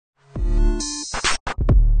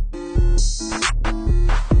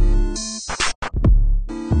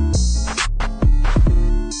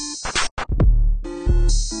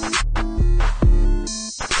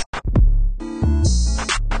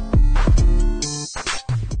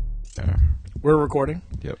We're recording?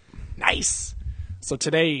 Yep. Nice. So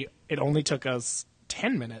today, it only took us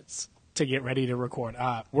 10 minutes to get ready to record.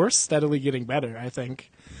 We're steadily getting better, I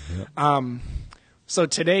think. Yep. So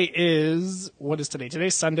today is, what is today?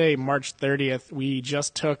 Today's Sunday, March 30th. We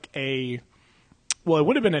just took it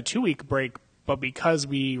would have been a 2-week break, but because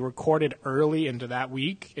we recorded early into that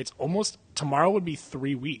week, tomorrow would be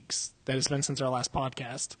 3 weeks that it's been since our last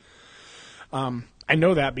podcast. I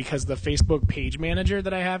know that because the Facebook page manager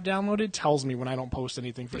that I have downloaded tells me when I don't post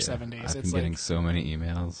anything for 7 days. I've been getting so many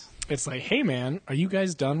emails. It's like, hey man, are you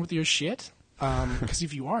guys done with your shit? Because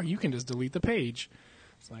if you are, you can just delete the page.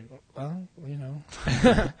 It's like, well, you know,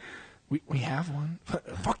 we have one.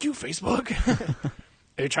 Fuck you, Facebook.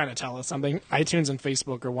 They're trying to tell us something. iTunes and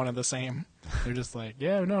Facebook are one of the same. They're just like,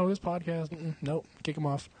 yeah, no, this podcast, nope, kick them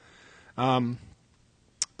off.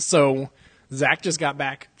 So Zach just got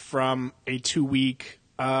back from a 2-week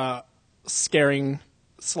scaring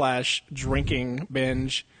 / drinking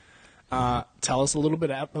binge. Tell us a little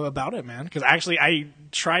bit about it, man. Because actually, I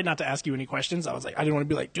tried not to ask you any questions. I was like, I didn't want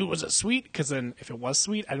to be like, dude, was it sweet? Because then if it was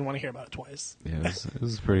sweet, I didn't want to hear about it twice. Yeah, it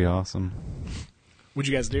was pretty awesome. What'd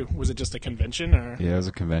you guys do? Was it just a convention? Or Yeah, it was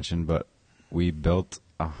a convention, but we built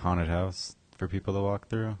a haunted house for people to walk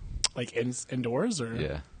through. like indoors? Or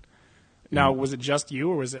Yeah. Now, was it just you,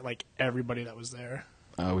 or was it like everybody that was there?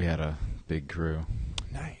 We had a big crew.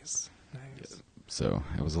 Nice. So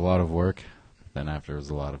it was a lot of work. Then after, it was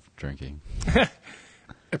a lot of drinking.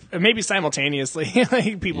 Maybe simultaneously,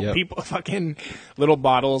 like people fucking little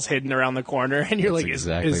bottles hidden around the corner, and you're That's like,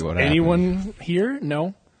 exactly is what anyone here?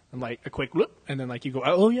 No. And like a quick whoop, and then like you go,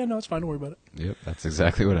 oh yeah, no, it's fine, don't worry about it. Yep, that's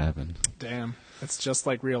exactly what happened. Damn, it's just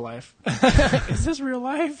like real life. Is this real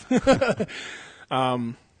life?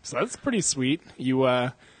 So that's pretty sweet. You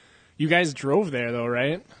guys drove there though,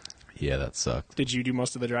 right? Yeah, that sucked. Did you do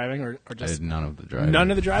most of the driving, or I just did none of the driving. none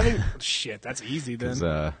of the driving? Shit, that's easy then.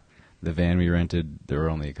 'Cause, the van we rented, there were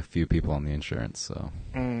only a few people on the insurance, so.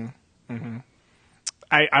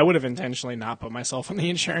 I would have intentionally not put myself on the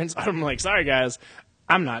insurance. I'm like, sorry guys,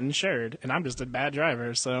 I'm not insured, and I'm just a bad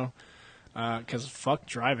driver. So, because fuck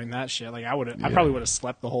driving that shit. Like I probably would have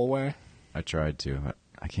slept the whole way. I tried to.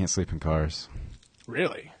 I can't sleep in cars.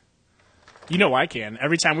 Really? You know I can.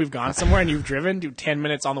 Every time we've gone somewhere and you've driven, do 10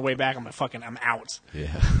 minutes on the way back, I'm out.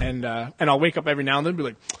 Yeah. And I'll wake up every now and then and be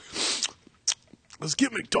like, let's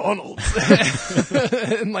get McDonald's.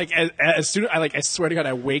 And like as soon as I swear to God,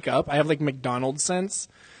 I wake up, I have like McDonald's sense.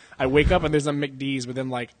 I wake up and there's a McD's within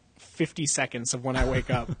like 50 seconds of when I wake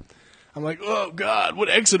up. I'm like, oh God, what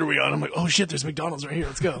exit are we on? I'm like, oh shit, there's McDonald's right here.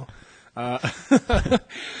 Let's go.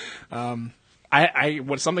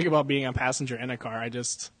 What's something about being a passenger in a car? I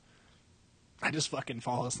just fucking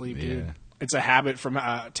fall asleep, dude. Yeah. It's a habit from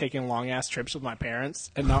taking long ass trips with my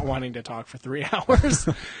parents and not wanting to talk for 3 hours.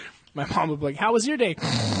 My mom would be like, "How was your day?"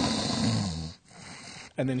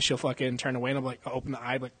 And then she'll fucking turn away, and I'm like, I'll open the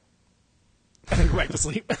eye, like, and then go back to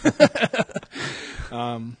sleep.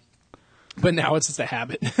 But now it's just a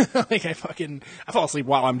habit. Like I fall asleep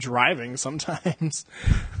while I'm driving sometimes.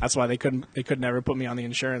 That's why they could never put me on the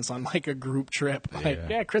insurance on like a group trip. Like,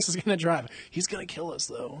 yeah, Chris is gonna drive. He's gonna kill us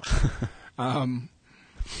though.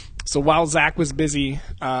 So while Zach was busy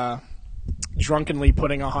drunkenly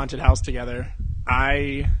putting a haunted house together,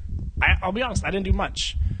 I'll be honest, I didn't do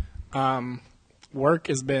much. Work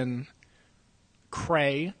has been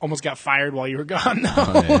cray. Almost got fired while you were gone though.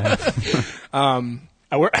 Oh, yeah.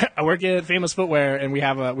 I work at Famous Footwear, and we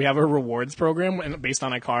have a rewards program based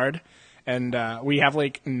on a card, and we have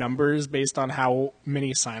like numbers based on how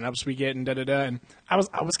many signups we get and da da da. And I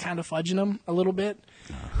was kind of fudging them a little bit,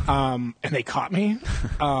 and they caught me.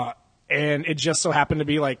 And it just so happened to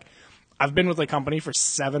be like I've been with the company for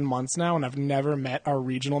 7 months now, and I've never met our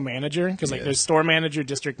regional manager because like there's store manager,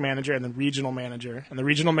 district manager, and then regional manager. And the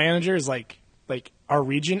regional manager is like our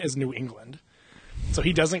region is New England. So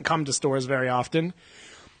he doesn't come to stores very often.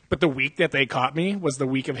 But the week that they caught me was the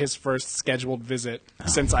week of his first scheduled visit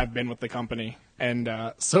since I've been with the company. And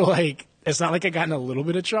so, like, it's not like I got in a little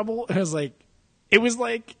bit of trouble. It was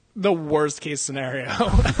like the worst case scenario.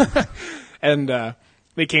 And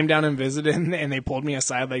they came down and visited, and they pulled me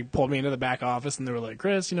aside, like, pulled me into the back office, and they were like,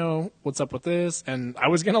 Chris, what's up with this? And I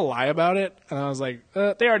was going to lie about it. And I was like,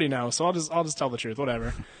 they already know, so I'll just tell the truth,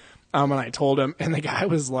 whatever. And I told him, and the guy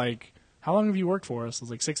was like, how long have you worked for us? I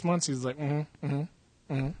was like, 6 months. He was like,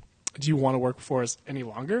 do you want to work for us any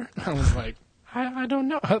longer? I was like, I don't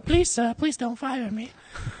know. Please don't fire me.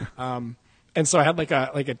 And so I had like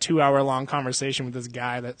a 2-hour long conversation with this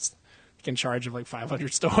guy that's in charge of like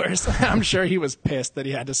 500 stores. I'm sure he was pissed that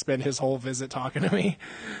he had to spend his whole visit talking to me.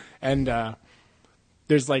 And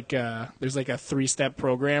there's like a 3-step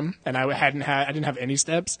program, and I didn't have any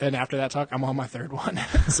steps. And after that talk, I'm on my 3rd one.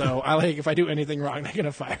 So if I do anything wrong, they're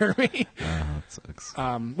gonna fire me. That sucks.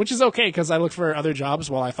 Which is okay because I looked for other jobs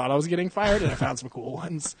while I thought I was getting fired, and I found some cool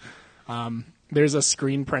ones. There's a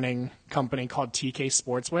screen printing company called TK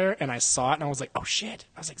Sportswear, and I saw it, and I was like, oh, shit.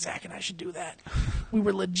 I was like, Zach and I should do that. We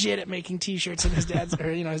were legit at making T-shirts in his dad's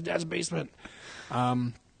basement.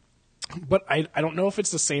 But I don't know if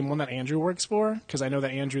it's the same one that Andrew works for, because I know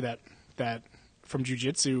that Andrew that from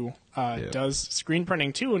Jiu-Jitsu does screen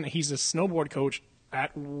printing, too, and he's a snowboard coach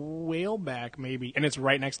at Whaleback, maybe, and it's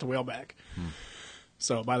right next to Whaleback.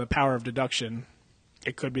 So by the power of deduction,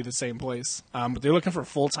 it could be the same place. But they're looking for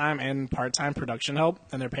full-time and part-time production help,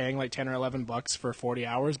 and they're paying like $10 or $11 for 40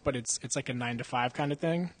 hours, but it's like a 9 to 5 kind of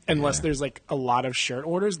thing. Unless there's like a lot of shirt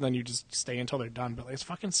orders, then you just stay until they're done. But like, it's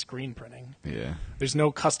fucking screen printing. Yeah. There's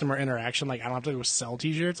no customer interaction. Like, I don't have to go sell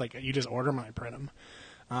T-shirts. Like, you just order them and I print them.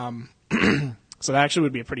 So that actually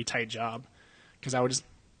would be a pretty tight job, because I would just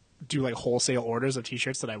do like wholesale orders of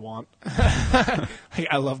T-shirts that I want. Like,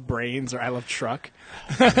 I love brains, or I love truck.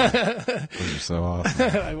 Those are so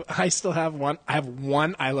awesome. I still have one. I have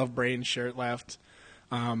one I love brains shirt left.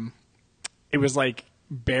 It was like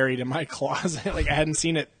buried in my closet. Like, I hadn't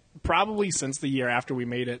seen it probably since the year after we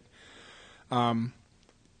made it.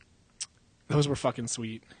 Those were fucking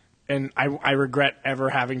sweet. And I regret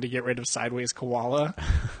ever having to get rid of Sideways Koala.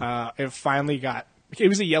 It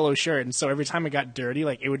was a yellow shirt, and so every time it got dirty,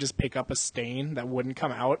 like, it would just pick up a stain that wouldn't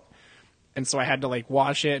come out. And so I had to like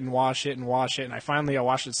wash it and wash it and wash it. And I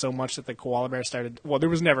washed it so much that the koala bear there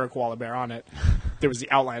was never a koala bear on it. There was the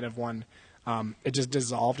outline of one. It just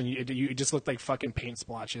dissolved, and it just looked like fucking paint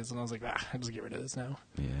splotches. And I was like, I'll just get rid of this now.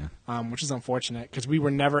 Yeah. Which is unfortunate, because we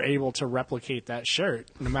were never able to replicate that shirt,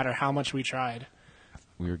 no matter how much we tried.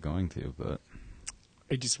 We were going to, but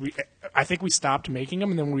I think we stopped making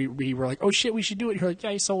them, and then we were like, oh shit, we should do it. You're like,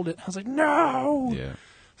 yeah, you sold it. I was like, no. Yeah.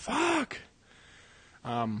 Fuck.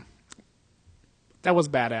 That was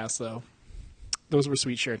badass, though. Those were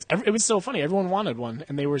sweet shirts. It was so funny. Everyone wanted one,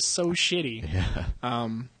 and they were so shitty. Yeah.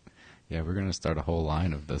 Yeah, we're gonna start a whole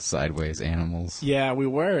line of the Sideways animals. Yeah, we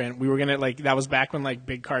were, and we were gonna like. That was back when like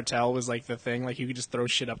Big Cartel was like the thing. Like, you could just throw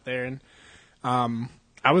shit up there, and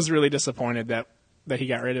I was really disappointed that he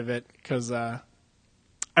got rid of it, because I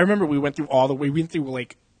remember we went through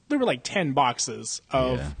like, there were like 10 boxes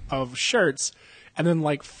of shirts, and then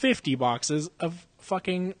like 50 boxes of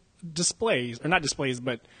fucking displays, or not displays,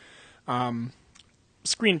 but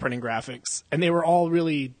screen printing graphics, and they were all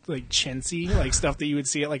really like chintzy, like stuff that you would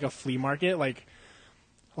see at like a flea market,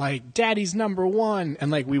 like Daddy's number 1,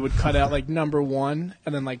 and like we would cut out like number 1,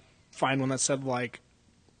 and then like find one that said like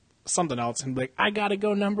something else, and be like, I gotta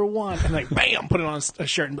go number 1, and like bam, put it on a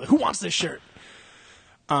shirt, and be like, who wants this shirt?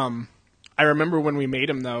 I remember when we made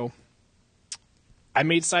them, though. I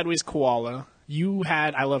made Sideways Koala. You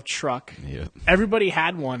had I Love Truck. Yeah. Everybody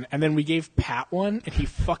had one, and then we gave Pat one, and he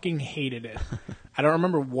fucking hated it. I don't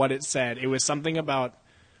remember what it said. It was something about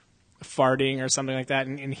farting or something like that,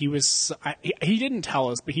 and he was he didn't tell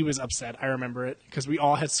us, but he was upset. I remember it, because we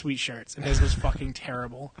all had sweet shirts, and his was fucking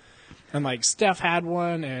terrible. And like Steph had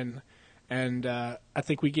one, and I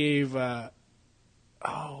think we gave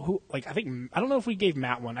I don't know if we gave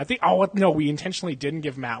Matt one. No, we intentionally didn't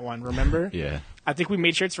give Matt one, remember? Yeah. I think we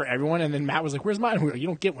made shirts for everyone, and then Matt was like, where's mine? And we were like, you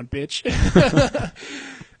don't get one, bitch.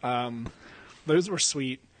 Those were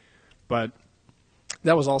sweet, but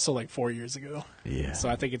that was also like 4 years ago. Yeah. So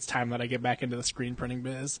I think it's time that I get back into the screen printing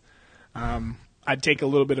biz. I'd take a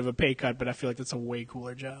little bit of a pay cut, but I feel like that's a way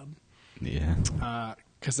cooler job. Yeah.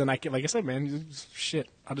 Because then I can, like I said, man, shit,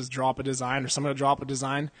 I'll just drop a design, or someone will drop a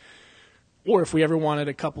design. Or if we ever wanted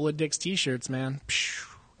a couple of Dick's T-shirts, man,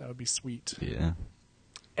 that would be sweet. Yeah.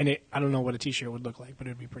 And I don't know what a T-shirt would look like, but it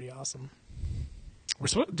would be pretty awesome.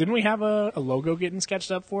 Didn't we have a logo getting sketched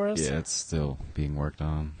up for us? Yeah, it's still being worked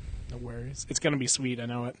on. No worries. It's going to be sweet, I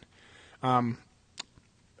know it.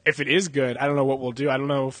 If it is good, I don't know what we'll do. I don't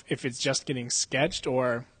know if it's just getting sketched,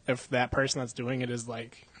 or if that person that's doing it is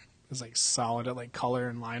solid at like color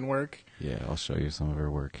and line work. Yeah, I'll show you some of her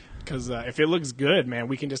work. Because if it looks good, man,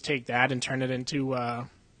 we can just take that and turn it into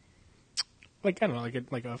like, I don't know,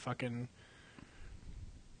 like a fucking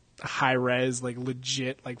high res, like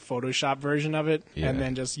legit, like Photoshop version of it, Yeah. and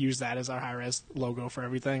then just use that as our high res logo for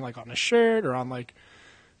everything, like on a shirt or on like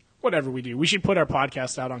whatever we do. We should put our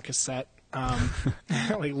podcast out on cassette,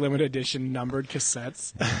 like limited edition numbered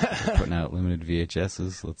cassettes. Putting out limited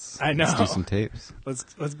VHSs. Let's do some tapes.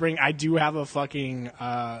 Let's bring. I do have a fucking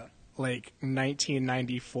like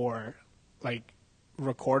 1994 like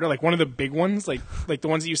recorder, like one of the big ones, like the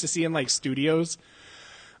ones you used to see in like studios.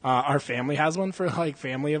 Our family has one for like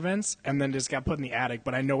family events, and then just got put in the attic.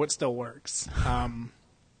 But I know it still works.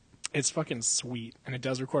 It's fucking sweet, and it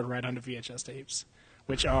does record right onto VHS tapes,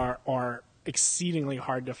 which are exceedingly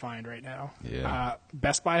hard to find right now. Yeah.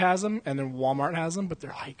 Best Buy has them, and then Walmart has them, but they're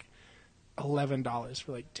like $11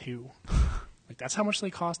 for like 2. Like that's how much they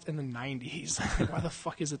cost in the 90s. Like, why the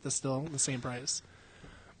fuck is it still the same price?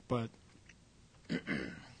 But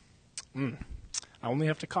I only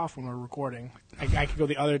have to cough when we're recording. I could go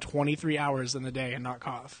the other 23 hours in the day and not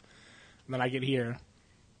cough. And then I get here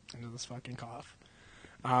into this fucking cough.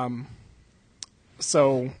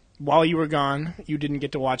 So while you were gone, you didn't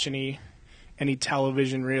get to watch any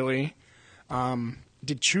television really.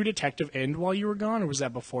 Did True Detective end while you were gone, or was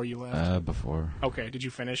that before you left? Before. Okay, did you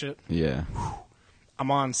finish it? Yeah. I'm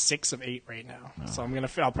on 6 of 8 right now, so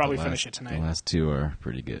I'll probably finish it tonight. The last 2 are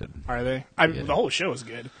pretty good. Are they? Yeah. The whole show is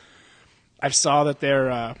good. I saw that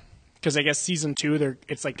they're because I guess season 2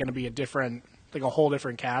 it's like going to be a whole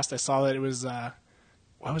different cast. I saw that it was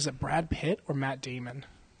what was it, Brad Pitt or Matt Damon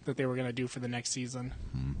that they were going to do for the next season.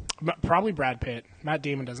 Probably Brad Pitt. Matt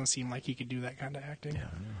Damon doesn't seem like he could do that kind of acting. Yeah,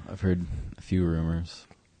 I've heard a few rumors.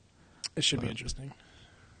 It should be interesting.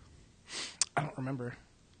 I don't remember.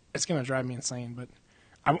 It's going to drive me insane, but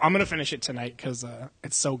I'm going to finish it tonight because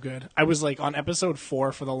it's so good. I was like on episode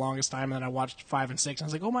 4 for the longest time, and then I watched 5 and 6, and I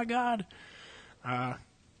was like, oh my God. And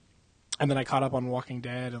then I caught up on Walking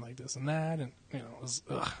Dead and like this and that, and it was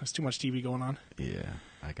too much TV going on. Yeah,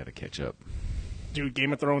 I got to catch up. Dude,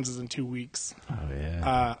 Game of Thrones is in 2 weeks. Oh,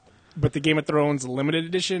 yeah. But the Game of Thrones limited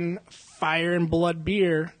edition Fire and Blood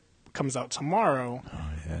beer comes out tomorrow.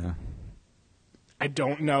 Oh, yeah. I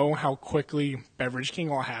don't know how quickly Beverage King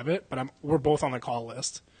will have it, but we're both on the call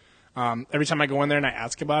list. Every time I go in there and I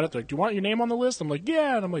ask about it, they're like, do you want your name on the list? I'm like,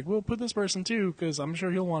 yeah. And I'm like, we'll put this person too, because I'm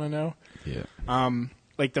sure he'll want to know. Yeah.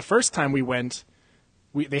 Like the first time we went,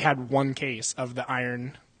 they had 1 case of the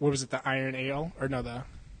iron, what was it, the iron ale? Or no, the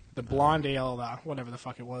blonde ale, whatever the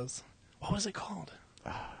fuck it was. What was it called?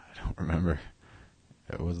 I don't remember.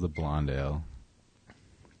 It was the blonde ale.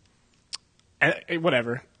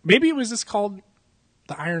 Whatever. Maybe it was just called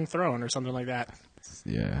the Iron Throne or something like that.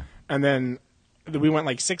 Yeah. And then we went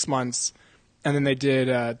like 6 months, and then they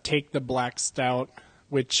did Take the Black Stout,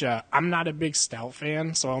 which I'm not a big stout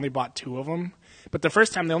fan, so I only bought 2 of them. But the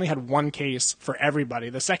first time they only had 1 case for everybody.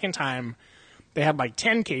 The second time they had like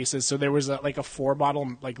 10 cases, so there was a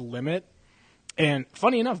 4-bottle like limit. And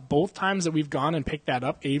funny enough, both times that we've gone and picked that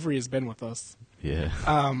up, Avery has been with us. Yeah.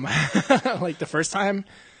 Like the first time,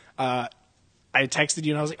 I texted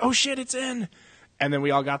you and I was like, "Oh shit, it's in!" And then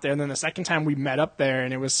we all got there. And then the second time we met up there,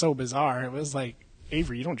 and it was so bizarre. It was like,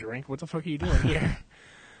 Avery, you don't drink. What the fuck are you doing here?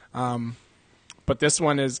 But this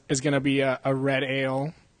one is going to be a red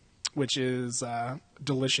ale, which is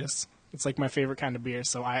delicious. It's like my favorite kind of beer.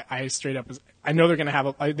 So I straight up, I know they're going to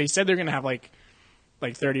have, they said they're going to have like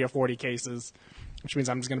 30 or 40 cases, which means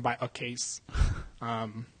I'm just going to buy a case.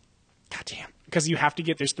 God damn. Because you have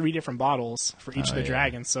to there's 3 different bottles for each of the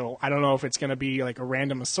dragons. So I don't know if it's going to be like a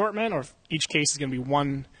random assortment or if each case is going to be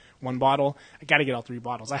one bottle. I got to get all 3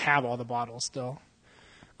 bottles. I have all the bottles still.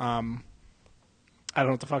 I don't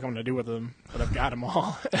know what the fuck I'm going to do with them, but I've got them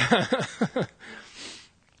all.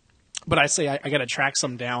 But I say I got to track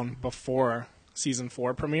some down before season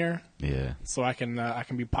 4 premiere. Yeah. So I can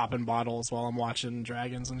be popping bottles while I'm watching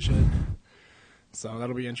dragons and shit. So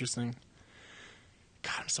that'll be interesting.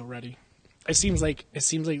 God, I'm so ready. It seems like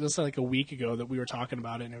this was like a week ago that we were talking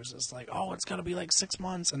about it, and it was just like, oh, it's gonna be like 6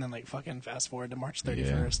 months, and then like fucking fast forward to March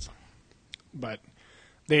 31st. Yeah. But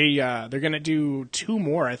they're gonna do 2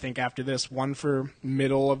 more, I think, after this. One for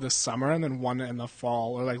middle of the summer, and then one in the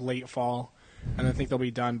fall or like late fall, and I think they'll be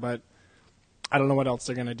done. But I don't know what else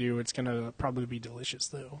they're gonna do. It's gonna probably be delicious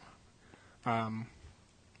though.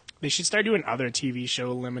 They should start doing other TV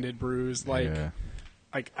show limited brews, like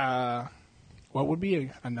what would be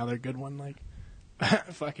another good one? Like,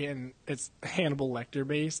 fucking, it's Hannibal Lecter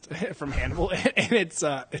based from Hannibal, and it's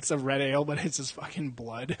a red ale, but it's just fucking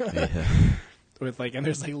blood. Yeah. With like, and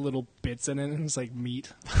there's like little bits in it, and it's like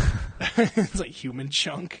meat. It's like human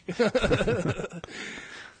chunk.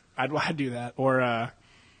 I'd do that, or that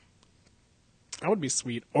would be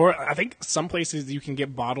sweet. Or I think some places you can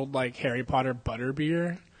get bottled like Harry Potter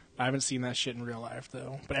butterbeer. I haven't seen that shit in real life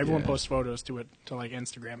though, but everyone posts photos to it to like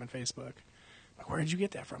Instagram and Facebook. Like, where did you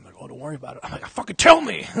get that from? Like, oh, don't worry about it. I'm like, fucking tell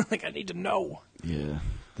me. Like, I need to know. Yeah,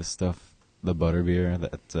 the stuff, the butterbeer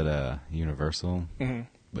that's at Universal,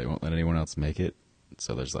 they won't let anyone else make it,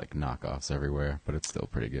 so there's like knockoffs everywhere, but it's still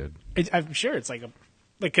pretty good. I'm sure it's like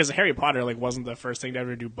because Harry Potter like wasn't the first thing to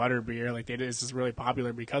ever do butterbeer. Like, it's just really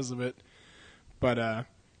popular because of it. But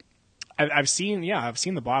I've seen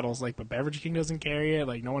the bottles, like, but Beverage King doesn't carry it.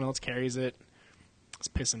 Like, no one else carries it. It's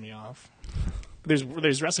pissing me off.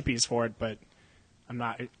 There's recipes for it, but I'm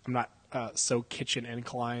not so kitchen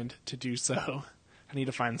inclined to do so. I need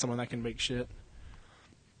to find someone that can make shit.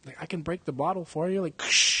 Like, I can break the bottle for you. Like,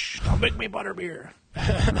 I'll make me butterbeer.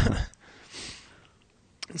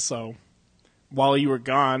 So, while you were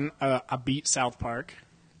gone, I beat South Park.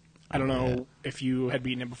 I don't know if you had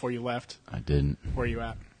beaten it before you left. I didn't. Where are you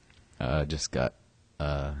at? Just got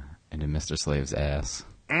into Mr. Slave's ass.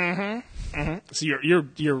 So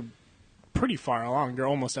you're pretty far along. You're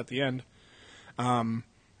almost at the end.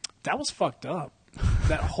 That was fucked up.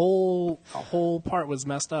 That whole part was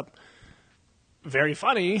messed up. Very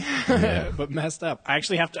funny, but messed up. I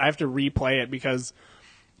actually have to replay it because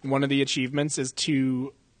one of the achievements is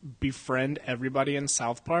to befriend everybody in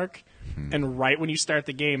South Park. And right when you start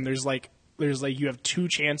the game, there's like you have 2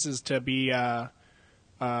 chances to be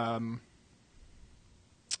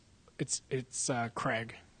it's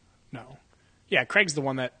Craig. No. Yeah, Craig's the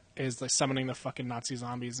one that is like summoning the fucking Nazi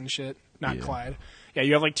zombies and shit. Not Clyde. Yeah,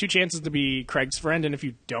 you have like 2 chances to be Craig's friend, and if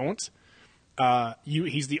you don't,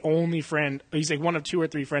 he's the only friend. He's like one of 2 or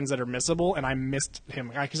 3 friends that are missable, and I missed him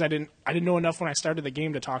because I didn't know enough when I started the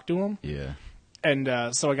game to talk to him. Yeah.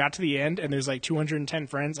 And so I got to the end, and there's like 210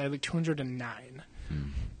 friends. I had like 209.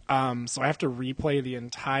 So I have to replay the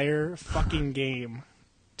entire fucking game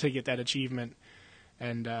to get that achievement,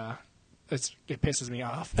 and it pisses me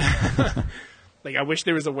off. Like, I wish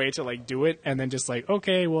there was a way to like do it and then just like,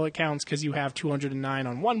 okay, well, it counts because you have 209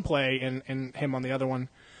 on one play and him on the other one.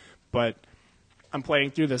 But I'm playing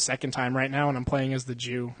through the second time right now, and I'm playing as the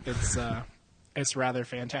Jew. It's rather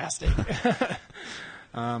fantastic.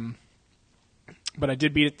 But I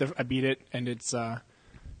did beat it. I beat it, and it's the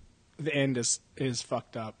end is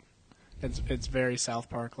fucked up. It's very South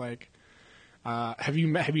Park like. Have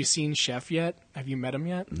you seen Chef yet? Have you met him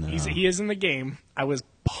yet? No. He is in the game. I was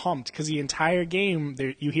pumped because the entire game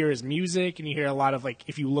you hear his music and you hear a lot of like,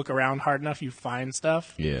 if you look around hard enough you find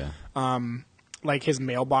stuff. Yeah. Like his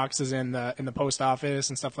mailbox is in the post office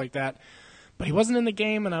and stuff like that. But he wasn't in the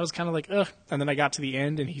game, and I was kind of like, ugh. And then I got to the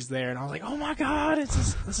end, and he's there, and I was like, oh my god,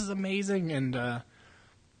 this is amazing. And I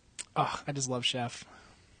just love Chef.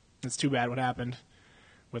 It's too bad what happened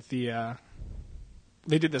with the.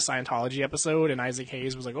 They did the Scientology episode, and Isaac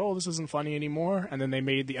Hayes was like, oh, this isn't funny anymore. And then they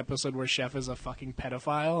made the episode where Chef is a fucking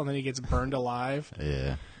pedophile, and then he gets burned alive.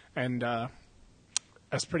 Yeah. And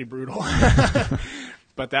that's pretty brutal.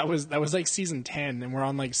 But that was like season 10, and we're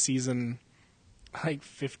on like season like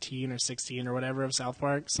 15 or 16 or whatever of South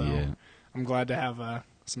Park. So I'm glad to have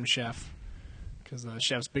some Chef. Because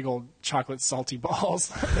Chef's big old chocolate salty balls,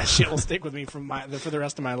 that shit will stick with me for the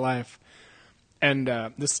rest of my life. And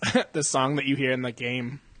this song that you hear in the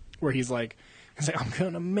game, where he's like, I'm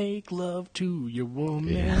gonna make love to your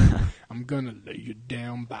woman. Yeah. I'm gonna lay you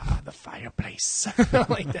down by the fireplace.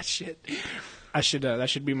 Like that shit. That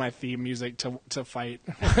should be my theme music to fight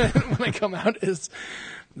when I come out. Is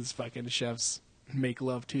this fucking Chef's "Make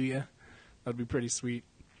Love to You"? That'd be pretty sweet.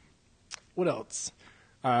 What else?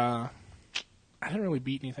 I didn't really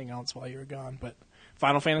beat anything else while you were gone, but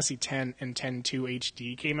Final Fantasy X and X-2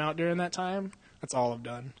 HD came out during that time. That's all I've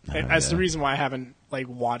done. That's the reason why I haven't like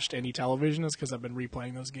watched any television, is because I've been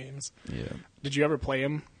replaying those games. Yeah. Did you ever play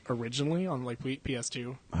them originally on like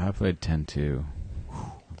PS2? I played X-2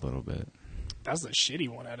 a little bit. That's the shitty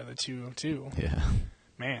one out of the two, too. Yeah.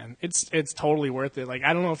 Man, it's totally worth it. Like,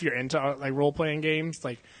 I don't know if you're into like role playing games,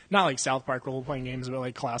 like not like South Park role playing games, but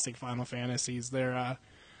like classic Final Fantasies. They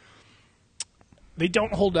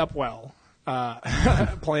don't hold up well.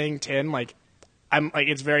 Playing 10, like I'm like,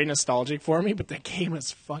 it's very nostalgic for me, but the game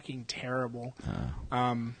is fucking terrible.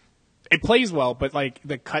 It plays well, but like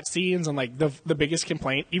the cutscenes and like the biggest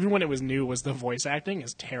complaint, even when it was new, was the voice acting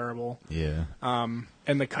is terrible. Yeah. And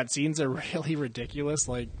the cutscenes are really ridiculous.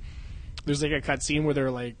 Like, there's like a cutscene where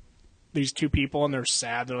they're like these 2 people and they're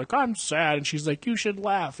sad. They're like, I'm sad, and she's like, you should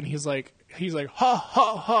laugh, and he's like, ha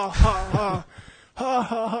ha ha ha ha ha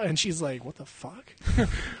ha, and she's like, what the fuck?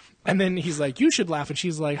 And then he's like, you should laugh, and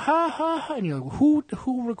she's like, ha ha ha, and you're like, who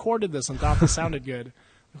recorded this and thought this sounded good?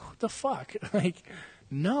 What the fuck? Like,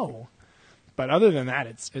 no. But other than that,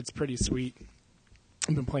 it's pretty sweet.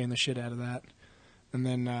 I've been playing the shit out of that. And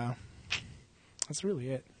then that's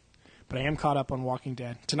really it. But I am caught up on Walking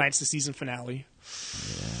Dead. Tonight's the season finale.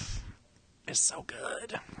 Yeah. It's so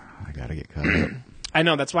good. I gotta get caught up. I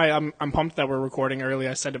know, that's why I'm pumped that we're recording early.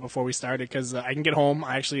 I said it before we started, because I can get home.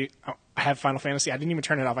 I have Final Fantasy. I didn't even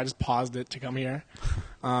turn it off. I just paused it to come here.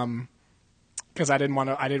 because I didn't want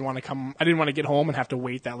to get home and have to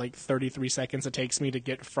wait that like 33 seconds it takes me to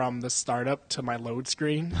get from the startup to my load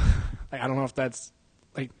screen. Like, I don't know if that's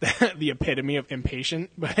like the epitome of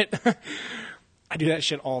impatient, but I do that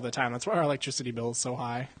shit all the time. That's why our electricity bill is so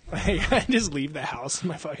high. Like, I just leave the house and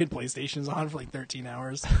my fucking PlayStation's on for like 13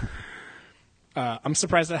 hours. I'm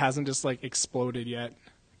surprised it hasn't just like exploded yet,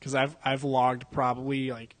 because I've logged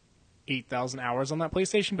probably like 8,000 hours on that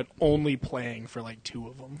PlayStation, but only playing for like 2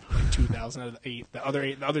 of them, like 2,000 out of the 8. The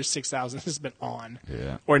other 6,000 has been on,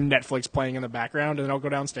 or Netflix playing in the background, and then I'll go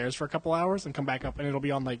downstairs for a couple hours and come back up, and it'll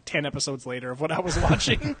be on like 10 episodes later of what I was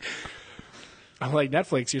watching. I'm like,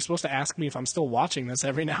 Netflix, you're supposed to ask me if I'm still watching this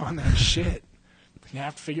every now and then. Shit, you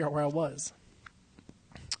have to figure out where I was.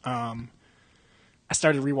 I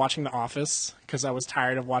started rewatching The Office because I was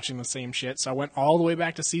tired of watching the same shit, so I went all the way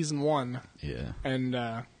back to season 1. Yeah, and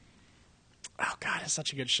oh god, it's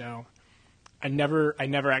such a good show. I never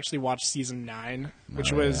actually watched season 9,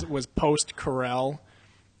 which was post Carell,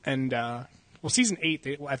 and season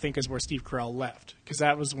 8 I think is where Steve Carell left, because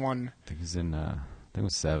that was one. I think it was in. I think it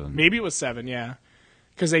was 7. Maybe it was 7, yeah.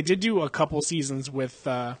 Because they did do a couple seasons with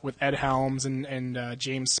Ed Helms and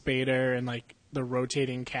James Spader and like the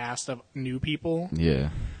rotating cast of new people.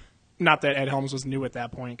 Yeah. Not that Ed Helms was new at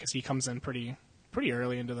that point, because he comes in pretty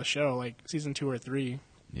early into the show, like season 2 or 3.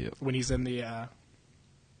 Yep. When he's in the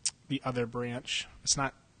other branch. It's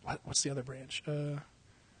not what's the other branch? I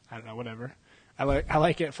don't know. Whatever. I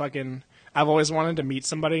like it. Fucking. I've always wanted to meet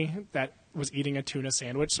somebody that was eating a tuna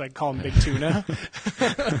sandwich, so I'd call him Big Tuna.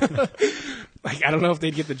 Like, I don't know if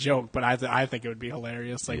they'd get the joke, but I think it would be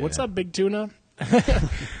hilarious. Like, what's up, Big Tuna?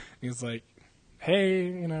 He's like,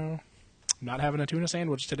 hey, I'm not having a tuna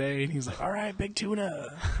sandwich today. And he's like, all right, Big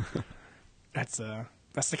Tuna. That's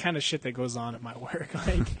the kind of shit that goes on at my work.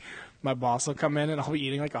 Like, my boss will come in and I'll be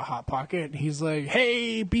eating like a Hot Pocket, and he's like,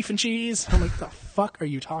 hey, beef and cheese. I'm like, the fuck are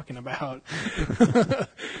you talking about?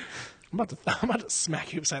 I'm about to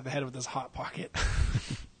smack you upside the head with this Hot Pocket.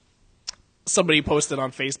 Somebody posted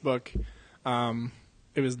on Facebook.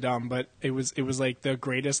 It was dumb, but it was like the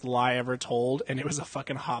greatest lie ever told, and it was a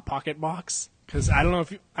fucking Hot Pocket box. Because I don't know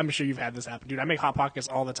if I'm sure you've had this happen, dude. I make Hot Pockets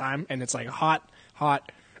all the time, and it's like hot,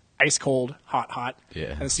 ice cold, hot.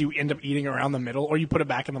 Yeah. And so you end up eating around the middle, or you put it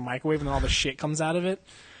back in the microwave, and then all the shit comes out of it.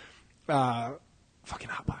 Fucking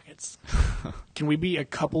Hot Pockets. Can we be a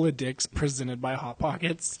couple of dicks presented by Hot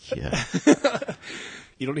Pockets? Yeah.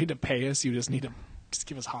 You don't need to pay us. You just need to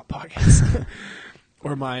give us Hot Pockets.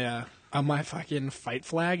 Or on my fucking fight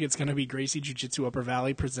flag, it's going to be Gracie Jiu-Jitsu Upper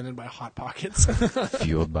Valley presented by Hot Pockets.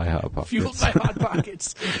 Fueled by Hot Pockets. Fueled by Hot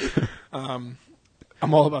Pockets.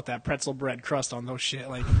 I'm all about that pretzel bread crust on those shit.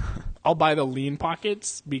 Like, I'll buy the Lean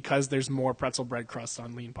Pockets because there's more pretzel bread crust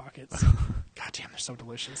on Lean Pockets. God damn, they're so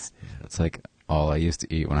delicious. That's like all I used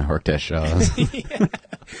to eat when I worked at Shaw's.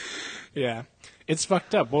 Yeah. It's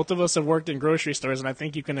fucked up. Both of us have worked in grocery stores, and I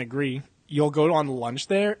think you can agree. You'll go on lunch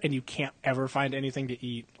there, and you can't ever find anything to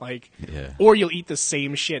eat. Like, or you'll eat the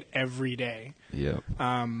same shit every day. Yep.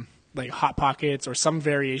 Like Hot Pockets or some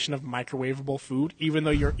variation of microwavable food, even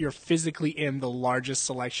though you're physically in the largest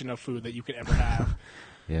selection of food that you could ever have.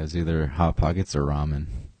 Yeah, it's either Hot Pockets or ramen.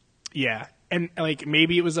 Yeah, and like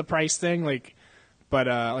maybe it was a price thing, but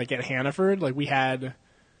like at Hannaford, like we had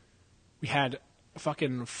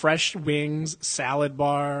fucking fresh wings, salad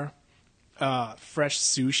bar, fresh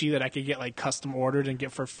sushi that I could get like custom ordered and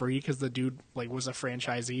get for free because the dude like was a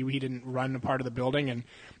franchisee. He didn't run a part of the building, and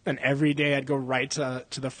every day I'd go right to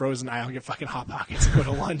the frozen aisle and get fucking Hot Pockets and go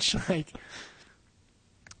to lunch. Like,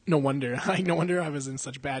 no wonder I was in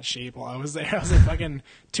such bad shape while I was there. I was like fucking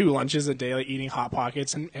 2 lunches a day, like eating Hot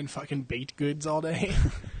Pockets and fucking baked goods all day.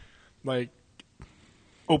 Like,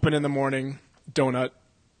 open in the morning, donut,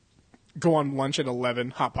 go on lunch at 11,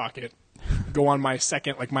 Hot Pocket. Go on my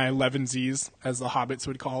second, like my 11Zs, as the hobbits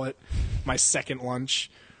would call it, my second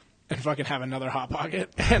lunch, and fucking have another Hot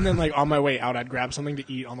Pocket. And then, like, on my way out, I'd grab something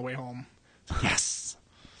to eat on the way home. Yes!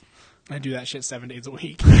 I do that shit 7 days a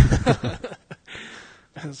week.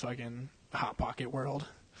 It's fucking Hot Pocket world.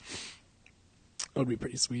 That would be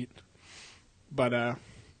pretty sweet. But,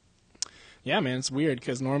 yeah, man, it's weird,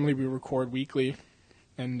 because normally we record weekly,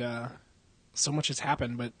 and so much has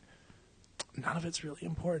happened, but none of it's really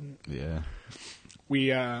important. Yeah.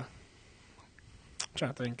 I'm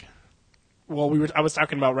trying to think. Well, I was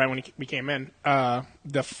talking about right when we came in,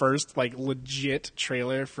 the first like legit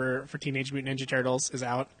trailer for Teenage Mutant Ninja Turtles is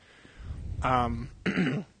out. I'm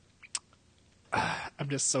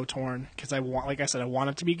just so torn because I want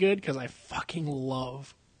it to be good because I fucking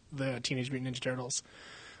love the Teenage Mutant Ninja Turtles,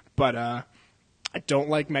 but I don't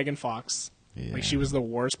like Megan Fox. Yeah. Like, she was the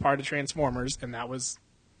worst part of Transformers, and that was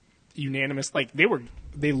unanimous. Like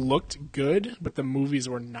they looked good, but the movies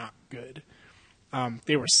were not good.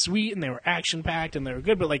 They were sweet and they were action packed and they were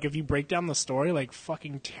good, but like if you break down the story, like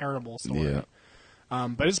fucking terrible story. Yeah.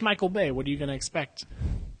 But it's Michael Bay. What are you gonna expect?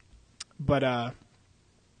 But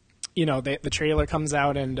you know, the trailer comes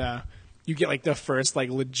out and you get like the first like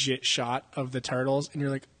legit shot of the turtles, and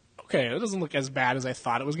you're like, okay, it doesn't look as bad as I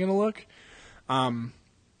thought it was gonna look.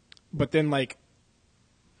 But then like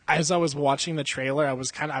as I was watching the trailer, I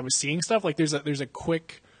was seeing stuff like there's a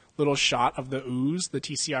quick little shot of the ooze, the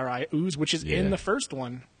TCRI ooze, which is in the first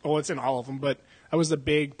one. Oh, it's in all of them, but that was a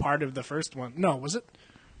big part of the first one. No, was it?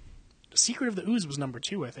 Secret of the Ooze was number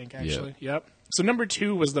 2, I think, actually. Yep. So number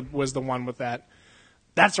 2 was the one with that.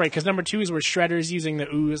 That's right, because number 2 is where Shredder's using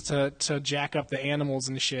the ooze to jack up the animals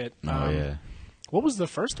and shit. Oh, yeah. What was the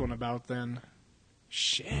first one about then?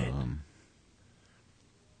 Shit.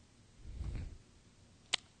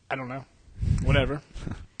 I don't know. Whatever.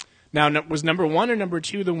 Now, was number 1 or number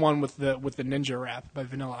 2 the one with the ninja rap by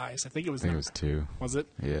Vanilla Ice? I think it was. It was 2. Was it?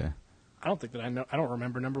 Yeah. I don't think that I know. I don't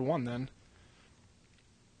remember number 1 then.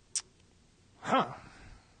 Huh.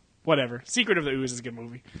 Whatever. Secret of the Ooze is a good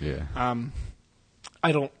movie. Yeah.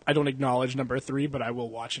 I don't acknowledge number 3, but I will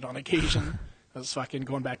watch it on occasion. I was fucking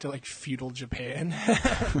going back to like feudal Japan.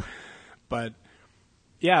 But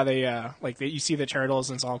yeah, you see the turtles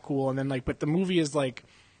and it's all cool, and then like, but the movie is like,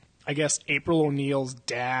 I guess April O'Neil's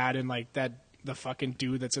dad and like the fucking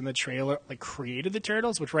dude that's in the trailer like created the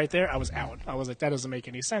turtles, which right there I was out. I was like, that doesn't make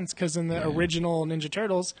any sense, because in the original Ninja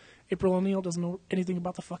Turtles, April O'Neil doesn't know anything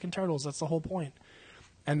about the fucking turtles. That's the whole point.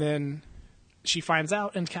 And then she finds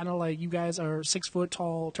out and kind of like, you guys are 6 foot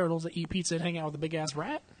tall turtles that eat pizza and hang out with a big ass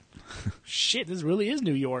rat. Shit, this really is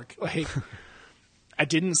New York. Like, I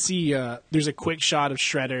didn't see. There's a quick shot of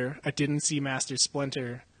Shredder. I didn't see Master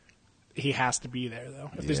Splinter. He has to be there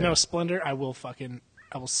though. If there's no Splinter, I will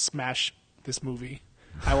smash this movie.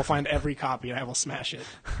 I will find every copy and I will smash it.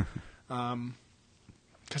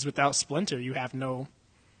 Because without Splinter, you have no.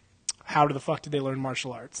 How the fuck did they learn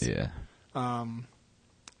martial arts? Yeah.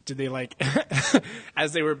 Did they like,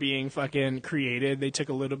 as they were being fucking created, they took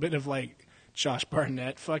a little bit of like Josh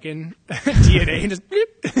Barnett fucking DNA and just beep,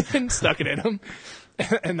 and stuck it in them,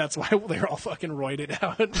 and that's why they're all fucking roided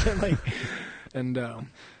out. and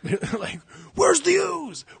like, where's the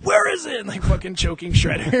ooze? Where is it? And, like fucking choking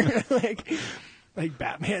Shredder, like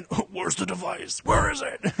Batman. Where's the device? Where is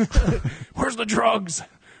it? Where's the drugs?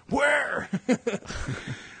 Where?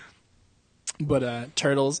 But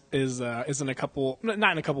Turtles is in not in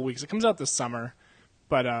a couple weeks. It comes out this summer,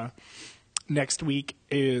 but next week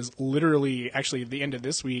is literally, actually the end of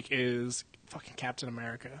this week is fucking Captain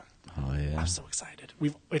America. Oh yeah, I'm so excited.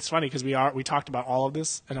 It's funny because we talked about all of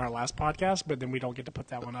this in our last podcast, but then we don't get to put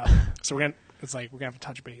that one up. So we're gonna have to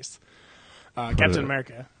touch base. Captain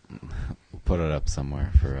America. We'll put it up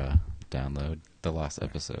somewhere for download. The last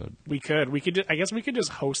episode. We could. I guess we could just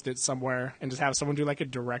host it somewhere and just have someone do like a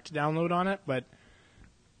direct download on it, but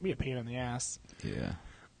it'd be a pain in the ass. Yeah.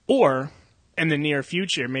 Or in the near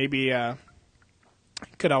future, maybe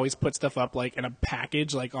could always put stuff up like in a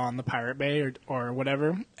package, like on the Pirate Bay or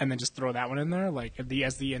whatever, and then just throw that one in there, like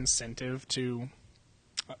as the incentive to.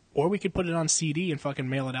 Or we could put it on CD and fucking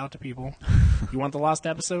mail it out to people. You want the lost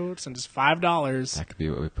episodes? And just $5. That could be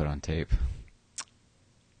what we put on tape.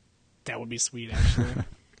 That would be sweet, actually.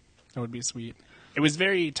 That would be sweet. It was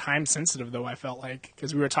very time sensitive, though, I felt like,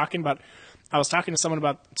 because I was talking to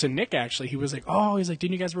someone to Nick, actually. He was like,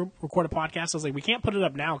 didn't you guys record a podcast? I was like, we can't put it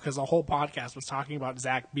up now because the whole podcast was talking about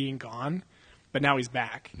Zach being gone, but now he's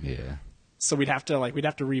back. Yeah. So we'd have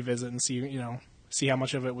to revisit and see how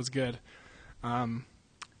much of it was good.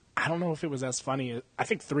 I don't know if it was as funny. I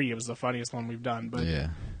think 3 was the funniest one we've done, but yeah,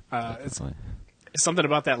 it's something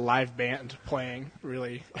about that live band playing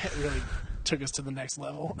really took us to the next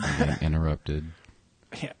level. Interrupted.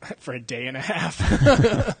 Yeah, for a day and a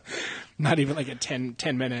half. Not even like a 10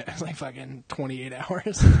 minute. It's like fucking 28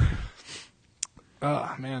 hours.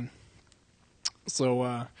 Oh, man.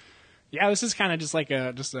 So, yeah, this is kind of just like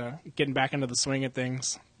getting back into the swing of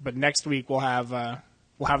things. But next week we'll have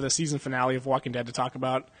the season finale of Walking Dead to talk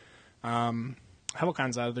about. Have all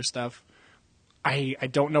kinds of other stuff. I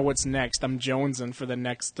don't know what's next. I'm jonesing for the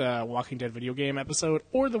next Walking Dead video game episode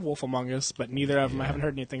or The Wolf Among Us, but neither of them. I haven't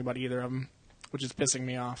heard anything about either of them, which is pissing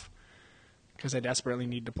me off because I desperately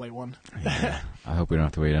need to play one. Yeah. I hope we don't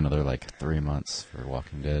have to wait another 3 months for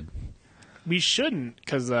Walking Dead. We shouldn't,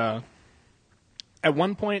 because at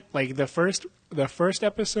one point, like the first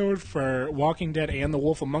episode for Walking Dead and The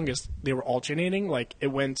Wolf Among Us, they were alternating. Like it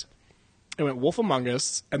went Wolf Among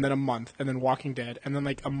Us, and then a month, and then Walking Dead, and then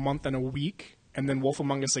like a month and a week, and then Wolf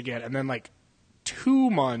Among Us again, and then like 2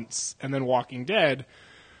 months, and then Walking Dead.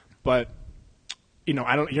 But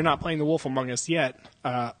you're not playing The Wolf Among Us yet.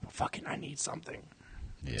 Fucking, I need something.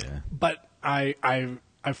 Yeah. But I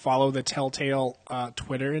follow the Telltale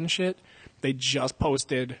Twitter and shit. They just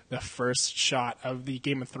posted the first shot of the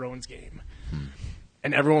Game of Thrones game.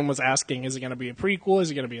 And everyone was asking, is it going to be a prequel? Is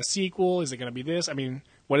it going to be a sequel? Is it going to be this? I mean,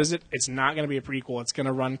 what is it? It's not going to be a prequel. It's going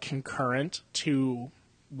to run concurrent to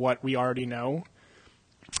what we already know.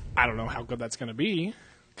 I don't know how good that's going to be,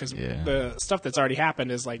 because the stuff that's already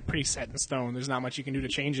happened is like pretty set in stone. There's not much you can do to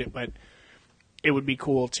change it, but it would be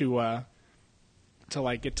cool to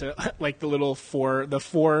like get to like the little four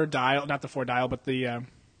dial, not the 4 dial, but the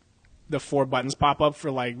 4 buttons pop up for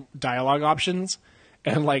like dialogue options,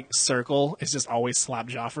 and like circle is just always slap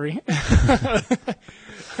Joffrey.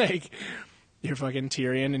 Like you're fucking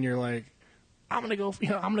Tyrion and you're like, I'm gonna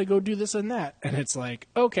go do this and that, and it's like,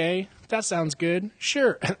 okay, that sounds good,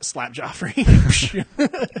 sure. Slap Joffrey.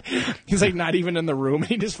 He's like not even in the room, and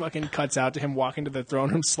he just fucking cuts out to him walking to the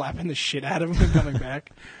throne room, slapping the shit out of him and coming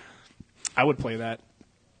back. I would play that.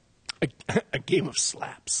 A game of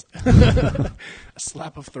slaps. A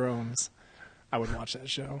slap of thrones. I would watch that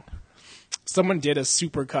show. Someone did a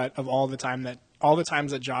super cut of all the times that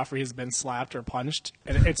Joffrey has been slapped or punched,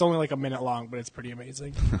 and it's only like a minute long, but it's pretty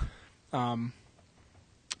amazing.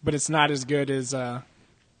 But it's not as good as the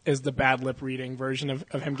bad lip reading version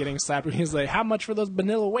of him getting slapped. He's like, "How much for those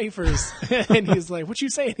vanilla wafers?" And he's like, "What you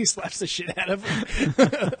say?" And he slaps the shit out of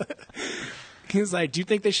him. He's like, "Do you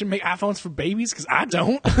think they should make iPhones for babies? Because I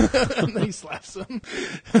don't." And then he slaps them.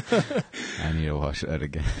 I need to watch that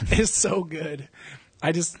again. It's so good.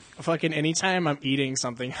 I just fucking, anytime I'm eating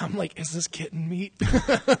something, I'm like, is this kitten meat?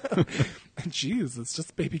 Jeez, it's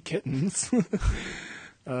just baby kittens.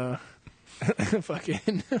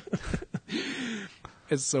 Fucking.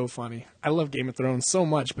 It's so funny. I love Game of Thrones so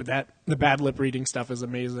much, but the bad lip reading stuff is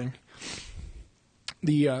amazing.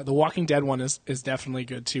 The Walking Dead one is definitely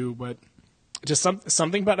good too, but just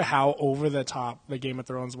something about how over the top the Game of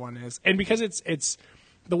Thrones one is, and because it's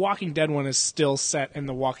the Walking Dead one is still set in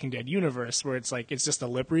the Walking Dead universe, where it's like it's just a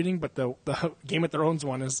lip reading, but the Game of Thrones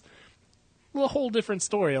one is a whole different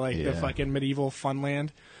story, like the fucking medieval Funland.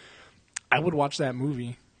 I would watch that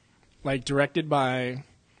movie, like directed by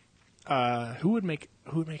who would make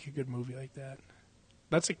a good movie like that?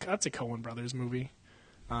 That's a Coen Brothers movie,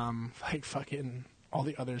 like fucking all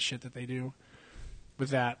the other shit that they do.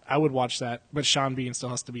 With that, I would watch that, but Sean Bean still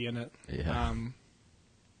has to be in it. Yeah.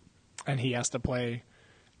 And he has to play,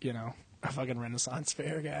 a fucking Renaissance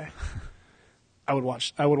fair guy. I would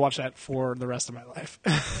watch that for the rest of my life.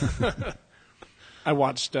 I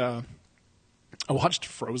watched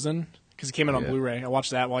Frozen because it came out on Blu-ray. I watched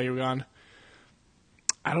that while you were gone.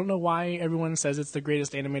 I don't know why everyone says it's the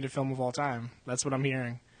greatest animated film of all time. That's what I'm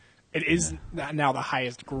hearing. It is now the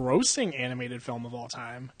highest grossing animated film of all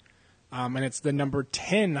time. And it's the number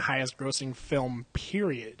 10 highest grossing film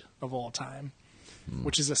period of all time,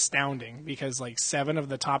 which is astounding because like 7 of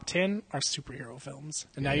the top 10 are superhero films.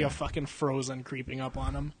 And now you have fucking Frozen creeping up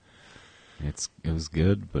on them. It was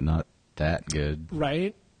good, but not that good.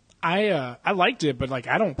 Right? I liked it, but like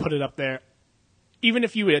I don't put it up there. Even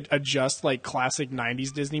if you would adjust like classic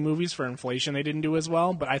 90s Disney movies for inflation, they didn't do as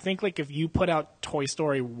well. But I think like if you put out Toy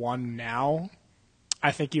Story 1 now,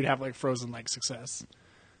 I think you'd have like Frozen like success.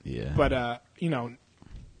 Yeah. But,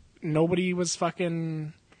 nobody was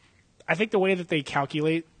fucking... I think the way that they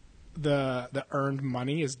calculate the earned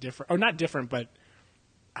money is different. Or not different, but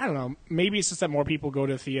I don't know. Maybe it's just that more people go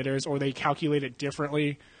to theaters or they calculate it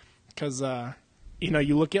differently. Because,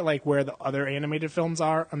 you look at like where the other animated films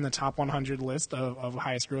are on the top 100 list of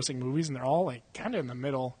highest grossing movies, and they're all like kind of in the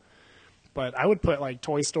middle. But I would put like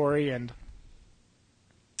Toy Story and...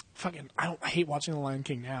 I hate watching The Lion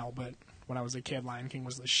King now, but... When I was a kid, Lion King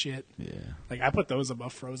was the shit. Yeah. Like, I put those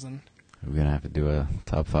above Frozen. We're going to have to do a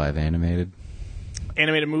top 5 animated.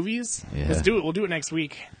 Animated movies? Yeah. Let's do it. We'll do it next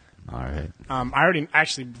week. All right. I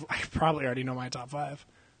probably already know my top 5.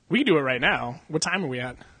 We can do it right now. What time are we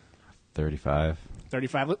at? 35.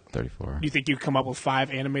 35? 34. Do you think you could come up with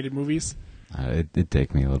 5 animated movies? It'd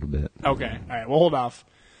take me a little bit. Okay. All right. We'll hold off.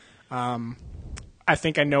 I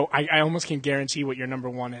think I know. I almost can guarantee what your number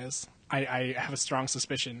 1 is. I have a strong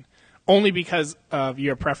suspicion. Only because of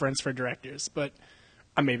your preference for directors, but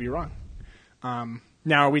I may be wrong.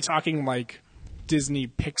 Now, are we talking like Disney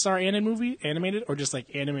Pixar animated, or just like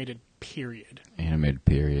animated period? Animated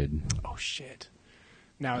period. Oh shit!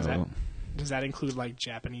 Now does that include like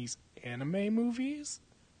Japanese anime movies,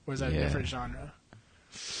 or is that a different genre?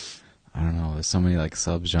 I don't know. There's so many like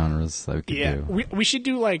subgenres that we could do. We should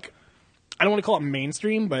do like, I don't want to call it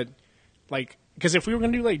mainstream, but like because if we were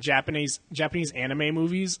gonna do like Japanese anime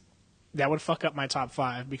movies, that would fuck up my top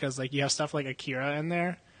 5 because like you have stuff like Akira in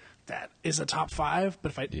there. That is a top 5,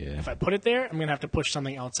 but if I put it there, I'm gonna have to push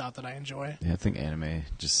something else out that I enjoy. Yeah, I think anime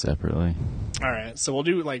just separately. All right, so we'll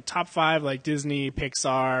do like top 5, like Disney,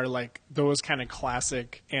 Pixar, like those kind of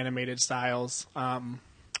classic animated styles.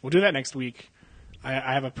 We'll do that next week.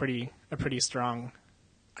 I have a pretty strong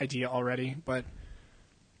idea already, but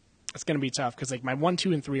it's gonna be tough because like my 1,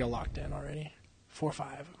 2, and 3 are locked in already. 4,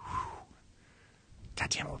 5. Whew. God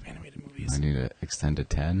damn, I love animated movies. I need to extend to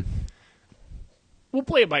 10. We'll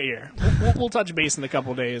play it by ear. We'll touch base in a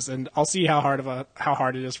couple days, and I'll see how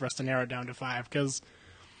hard it is for us to narrow it down to 5. Because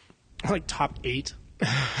like top 8,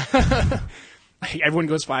 like, everyone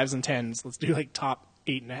goes 5s and 10s. Let's do like top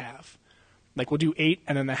 8.5. Like we'll do 8,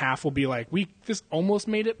 and then the half will be like this almost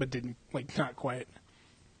made it, but didn't, like not quite.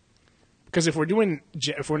 Because if we're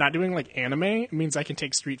not doing like anime, it means I can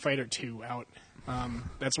take Street Fighter 2 out.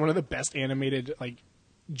 That's one of the best animated like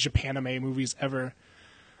Japanime movies ever.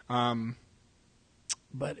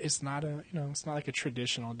 But it's not it's not like a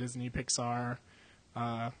traditional Disney, Pixar,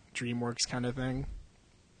 DreamWorks kind of thing.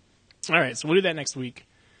 All right, so we'll do that next week,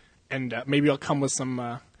 and maybe I'll come with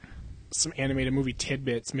some animated movie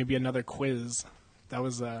tidbits, maybe another quiz. That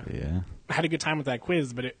was Yeah. I had a good time with that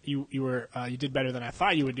quiz, but you did better than I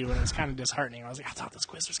thought you would do, and it was kind of disheartening. I was like, I thought this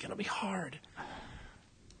quiz was gonna be hard.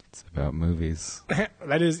 It's about movies.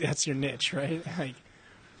 That's your niche, right? Like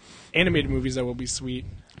animated movies that will be sweet.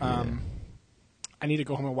 I need to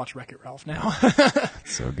go home and watch Wreck-It Ralph now.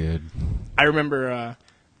 So good. I remember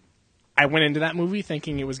I went into that movie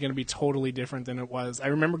thinking it was going to be totally different than it was. I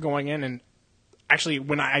remember going in and actually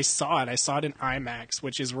when I saw it in IMAX,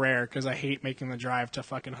 which is rare because I hate making the drive to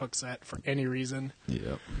fucking Hooksett for any reason.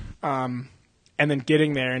 Yep. And then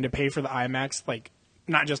getting there and to pay for the IMAX, like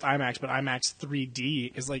not just IMAX, but IMAX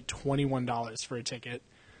 3D is like $21 for a ticket.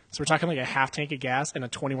 So we're talking like a half tank of gas and a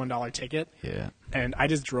 $21 ticket. Yeah. And I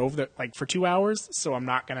just drove like for 2 hours, so I'm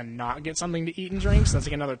not gonna not get something to eat and drink. So that's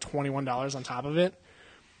like another $21 on top of it.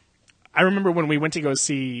 I remember when we went to go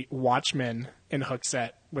see Watchmen in Hooksett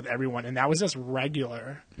with everyone, and that was just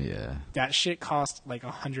regular. Yeah. That shit cost like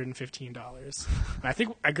 $115. I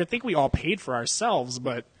think we all paid for ourselves,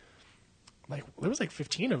 but like there was like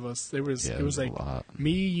 15 of us. It was like a lot.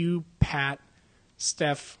 me, you, Pat,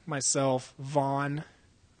 Steph, myself, Vaughn.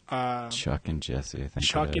 Chuck and Jesse, I think.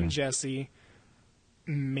 Chuck and Jesse,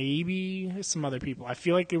 maybe some other people. I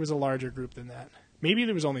feel like there was a larger group than that. Maybe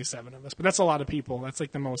there was only 7 of us, but that's a lot of people. That's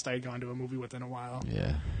like the most I had gone to a movie with in a while.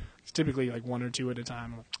 Yeah. It's typically like 1 or 2 at a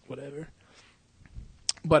time, whatever.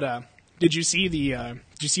 But did you see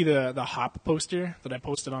the Hop poster that I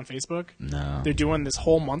posted on Facebook? No. They're doing this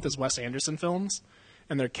whole month as Wes Anderson films,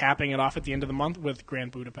 and they're capping it off at the end of the month with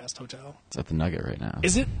Grand Budapest Hotel. It's at the Nugget right now.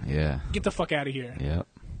 Is it? Yeah. Get the fuck out of here. Yep.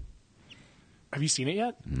 Have you seen it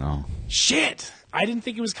yet? No. Shit! I didn't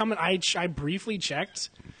think it was coming. I briefly checked.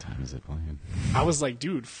 What time is it playing? I was like,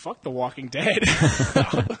 dude, fuck The Walking Dead.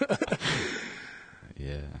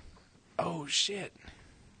 Yeah. Oh, shit.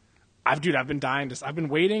 I've been dying to. I've been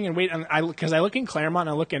waiting and waiting. Because I look in Claremont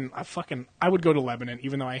and I would go to Lebanon,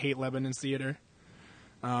 even though I hate Lebanon's theater.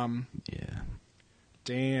 Yeah.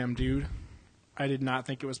 Damn, dude. I did not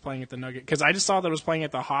think it was playing at the Nugget. Because I just saw that it was playing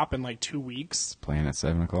at the Hop in like 2 weeks. Playing at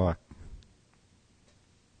 7 o'clock.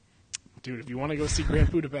 Dude, if you want to go see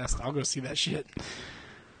Grand Budapest, I'll go see that shit.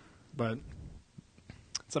 But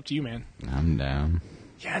it's up to you, man. I'm down.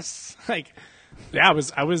 Yes. Like, yeah,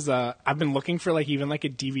 I've been looking for like even like a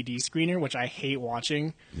DVD screener, which I hate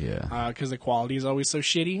watching. Yeah. Because the quality is always so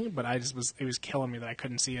shitty, but it was killing me that I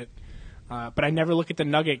couldn't see it. But I never look at the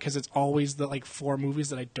Nugget because it's always the like 4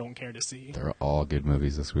 movies that I don't care to see. They're all good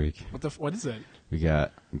movies this week. What is it? We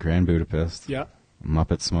got Grand Budapest. Yeah.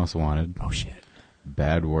 Muppets Most Wanted. Oh shit.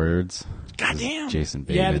 Bad Words. Goddamn. Jason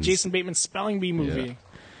Bateman. Yeah, the Jason Bateman spelling bee movie.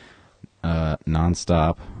 Yeah.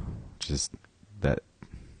 Nonstop. Just that.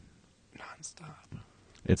 Nonstop.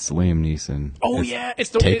 It's Liam Neeson. Oh, it's yeah.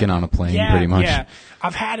 It's taken on a plane, pretty much. Yeah.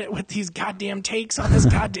 I've had it with these goddamn takes on this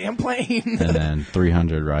goddamn plane. And then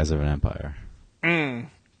 300 Rise of an Empire.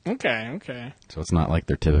 Okay. So it's not like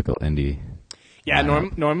their typical indie. Yeah,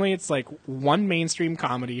 normally it's like 1 mainstream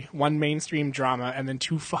comedy, 1 mainstream drama, and then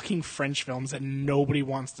 2 fucking French films that nobody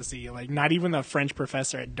wants to see. Like, not even the French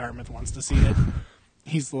professor at Dartmouth wants to see it.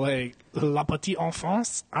 He's like, La Petite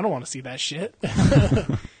Enfance? I don't want to see that shit.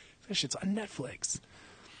 That shit's on Netflix.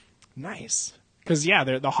 Nice. Because, yeah,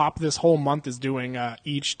 the Hop this whole month is doing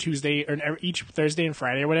each Tuesday, or each Thursday and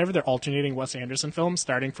Friday or whatever, they're alternating Wes Anderson films,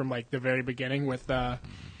 starting from, like, the very beginning with,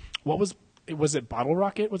 was it Bottle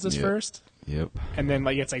Rocket was his first? Yep. And then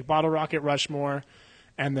like it's like Bottle Rocket, Rushmore,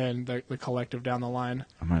 and then the Collective down the line.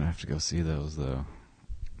 I might have to go see those though.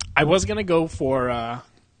 I was gonna go for.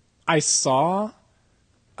 I saw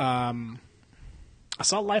Life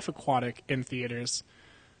Aquatic in theaters.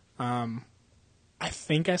 I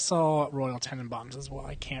think I saw Royal Tenenbaums as well.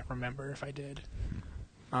 I can't remember if I did.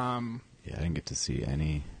 Yeah, I didn't get to see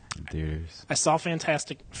any in theaters. I saw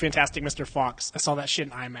Fantastic Mr. Fox. I saw that shit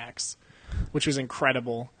in IMAX, which was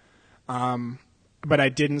incredible. But I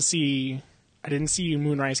didn't see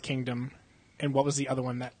Moonrise Kingdom, and what was the other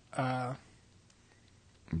one that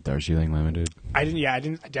Darjeeling Limited. I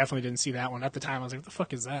definitely didn't see that one at the time. I was like, what the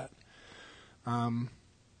fuck is that?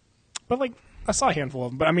 But like, I saw a handful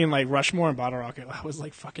of them. But I mean, like Rushmore and Bottle Rocket, I was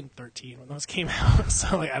like fucking 13 when those came out.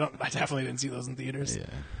 So like, I definitely didn't see those in theaters. Yeah.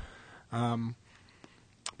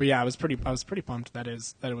 But yeah, I was pretty pumped that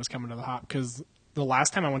it was coming to the Hop, because the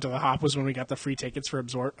last time I went to the Hop was when we got the free tickets for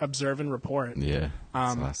Observe and Report. Yeah.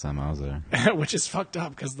 That's the last time I was there. Which is fucked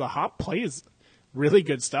up, because the Hop plays really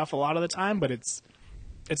good stuff a lot of the time, but it's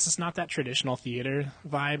just not that traditional theater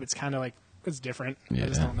vibe. It's kind of like, it's different. Yeah. I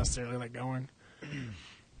just don't necessarily like going.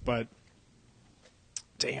 But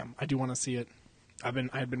damn, I do want to see it. I've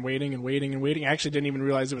been waiting and waiting and waiting. I actually didn't even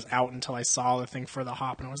realize it was out until I saw the thing for the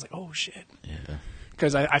Hop, and I was like, oh shit. Yeah.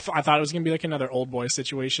 Because I thought it was going to be like another Old Boy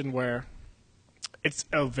situation where it's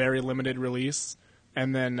a very limited release,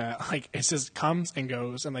 and then like it just comes and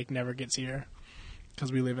goes and like never gets here,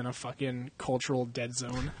 because we live in a fucking cultural dead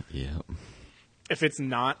zone. Yeah. If it's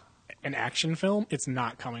not an action film, it's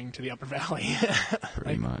not coming to the Upper Valley.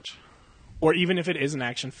 Pretty much. Or even if it is an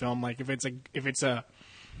action film, like if it's a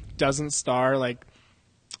doesn't star like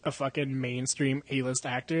a fucking mainstream A-list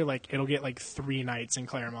actor, like it'll get like 3 nights in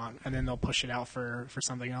Claremont, and then they'll push it out for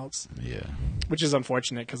something else. Yeah. Which is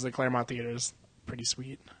unfortunate, because the Claremont Theater is pretty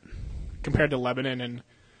sweet compared to Lebanon and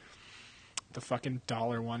the fucking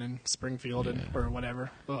dollar one in Springfield or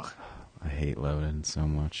whatever. Ugh. I hate Lebanon so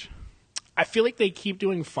much. I feel like they keep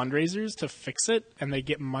doing fundraisers to fix it, and they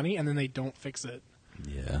get money, and then they don't fix it.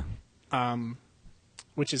 Yeah.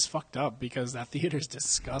 Which is fucked up, because that theater's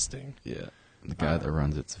disgusting. Yeah. The guy that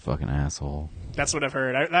runs it's a fucking asshole. That's what I've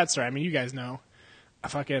heard. That's right. I mean, you guys know.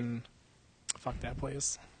 Fuck that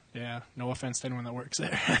place. Yeah. No offense to anyone that works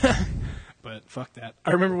there. But fuck that.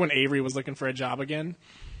 I remember when Avery was looking for a job again.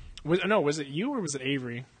 Was it you or was it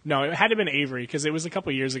Avery? No, it had to have been Avery, because it was a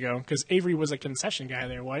couple years ago. Because Avery was a concession guy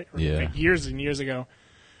there, right? Yeah. Like years and years ago.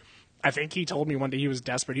 I think he told me one day he was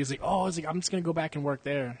desperate. He was like, "Oh, I'm just gonna go back and work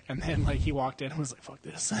there." And then like he walked in and was like, "Fuck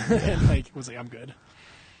this," and like was like, "I'm good."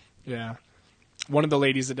 Yeah. One of the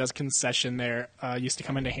ladies that does concession there used to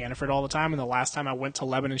come into Hannaford all the time, and the last time I went to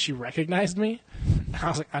Lebanon, she recognized me. And I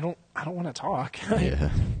was like, I don't want to talk. Yeah.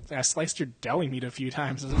 Like, I sliced your deli meat a few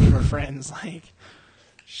times as we were friends. Like,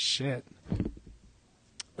 shit.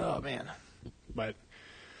 Oh man, but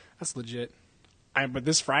that's legit. But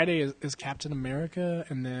this Friday is Captain America,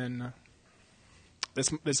 and then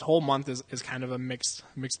this whole month is kind of a mixed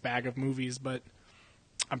bag of movies. But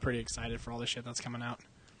I'm pretty excited for all the shit that's coming out.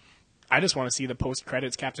 I just want to see the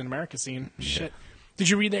post-credits Captain America scene. Yeah. Shit. Did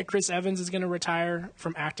you read that Chris Evans is going to retire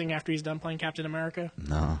from acting after he's done playing Captain America?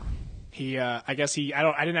 No. I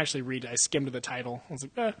didn't actually read it. I skimmed the title. I was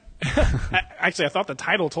like, Actually, I thought the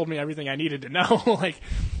title told me everything I needed to know. Like,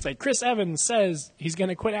 it's like, Chris Evans says he's going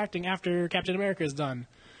to quit acting after Captain America is done.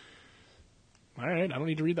 All right, I don't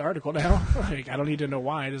need to read the article now. Like, I don't need to know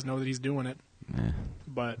why. I just know that he's doing it.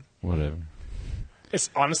 But whatever. It's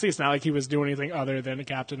not like he was doing anything other than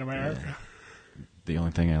Captain America. Yeah. The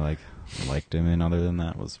only thing I liked him in other than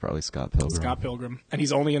that was probably Scott Pilgrim. Scott Pilgrim. And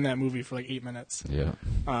he's only in that movie for like 8 minutes. Yeah.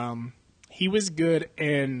 He was good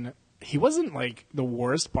in... He wasn't like the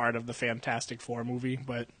worst part of the Fantastic Four movie,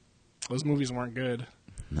 but those movies weren't good.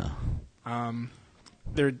 No.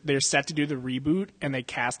 They're set to do the reboot, and they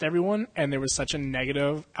cast everyone, and there was such a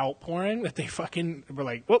negative outpouring that they fucking were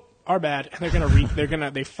like, "Whoop, our bad." And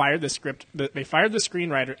they fired the script, they fired the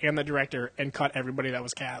screenwriter and the director, and cut everybody that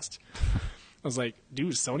was cast. I was like,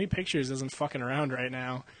 dude, Sony Pictures isn't fucking around right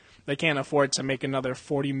now. They can't afford to make another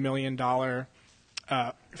 $40 million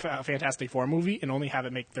Fantastic Four movie and only have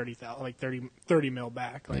it make 30 mil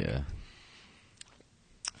back. Like, yeah.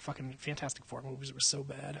 Fucking Fantastic Four movies were so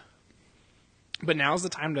bad. But now's the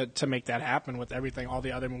time to make that happen with everything, all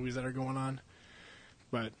the other movies that are going on.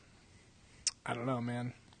 But I don't know,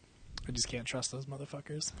 man. I just can't trust those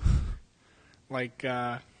motherfuckers. Like,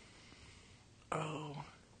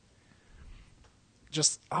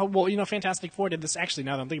 Fantastic Four did this. Actually,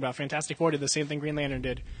 now that I'm thinking about it, Fantastic Four did the same thing Green Lantern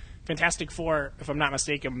did. Fantastic Four, if I'm not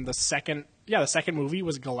mistaken, the second movie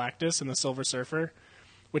was Galactus and the Silver Surfer,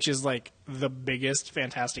 which is like the biggest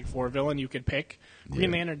Fantastic Four villain you could pick.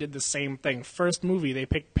 Green Lantern did the same thing. First movie, they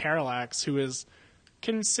picked Parallax, who is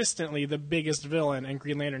consistently the biggest villain in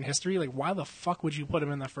Green Lantern history. Like, why the fuck would you put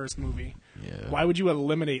him in the first movie? Yeah. Why would you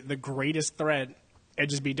eliminate the greatest threat and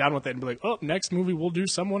just be done with it and be like, oh, next movie we'll do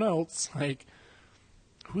someone else? Like,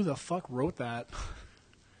 who the fuck wrote that?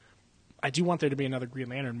 I do want there to be another Green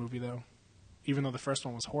Lantern movie, though, even though the first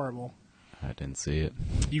one was horrible. I didn't see it.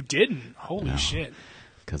 You didn't? Holy No. shit.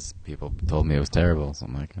 Because people told me it was terrible, so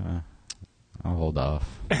I'm like, I'll hold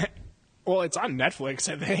off. Well, it's on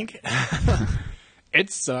Netflix, I think.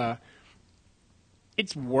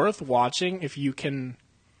 It's worth watching if you can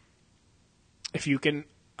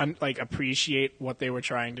like appreciate what they were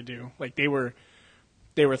trying to do. Like they were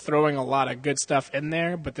throwing a lot of good stuff in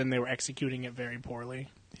there, but then they were executing it very poorly.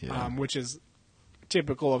 Yeah. Which is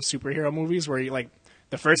typical of superhero movies, where you like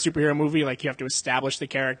the first superhero movie, like you have to establish the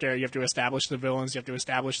character, you have to establish the villains, you have to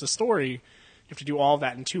establish the story, you have to do all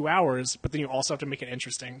that in 2 hours, but then you also have to make it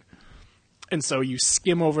interesting. And so you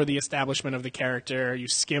skim over the establishment of the character, you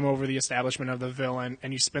skim over the establishment of the villain,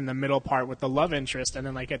 and you spend the middle part with the love interest, and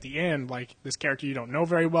then like at the end, like this character you don't know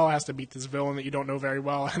very well has to beat this villain that you don't know very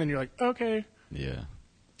well, and then you're like, okay, Yeah.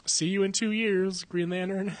 see you in 2 years, Green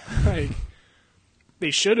Lantern. Like,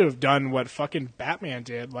 they should have done what fucking Batman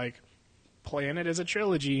did, like plan it as a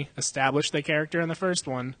trilogy, establish the character in the first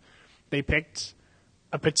one. They picked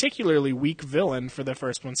a particularly weak villain for the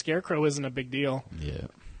first one. Scarecrow isn't a big deal, Yeah.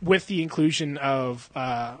 with the inclusion of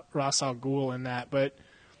Ra's al Ghul in that, but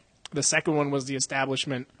the second one was the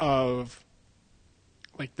establishment of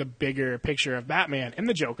like the bigger picture of Batman and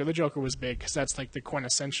the Joker. The Joker was big because that's like the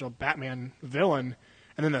quintessential Batman villain.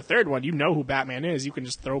 And then the third one, you know who Batman is. You can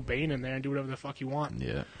just throw Bane in there and do whatever the fuck you want.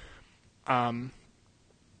 Yeah.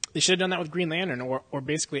 They should have done that with Green Lantern or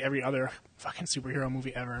basically every other fucking superhero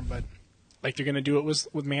movie ever. But like they're gonna do it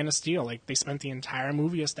with Man of Steel. Like they spent the entire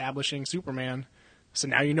movie establishing Superman. So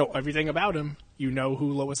now you know everything about him. You know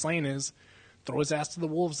who Lois Lane is. Throw his ass to the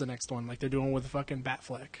wolves the next one, like they're doing with fucking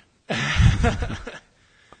Batfleck.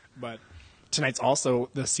 But tonight's also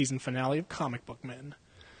the season finale of Comic Book Men.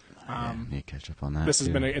 Need to catch up on that. It's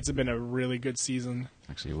too. been a really good season.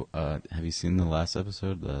 Actually, have you seen the last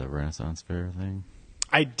episode, the Renaissance Fair thing?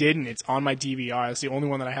 I didn't. It's on my DVR. It's the only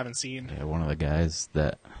one that I haven't seen. Yeah, one of the guys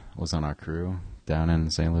that was on our crew down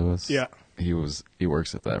in St. Louis. Yeah. He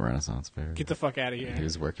works at that Renaissance Fair. Get the fuck out of here. He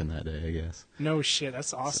was working that day, I guess. No shit.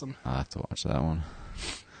 That's awesome. I'll have to watch that one.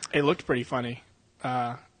 It looked pretty funny.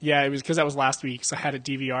 Yeah, it was because that was last week, so I had it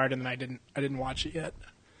DVR'd and then I didn't watch it yet.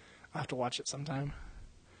 I'll have to watch it sometime.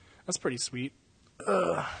 That's pretty sweet.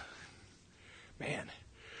 Man.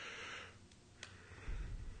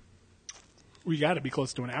 We got to be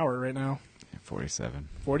close to an hour right now. 47.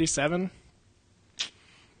 47?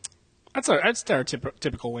 That's our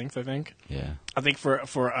typical length, I think. Yeah. I think for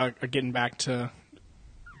a getting back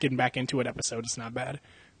into it episode, it's not bad.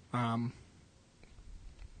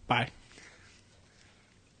 Bye.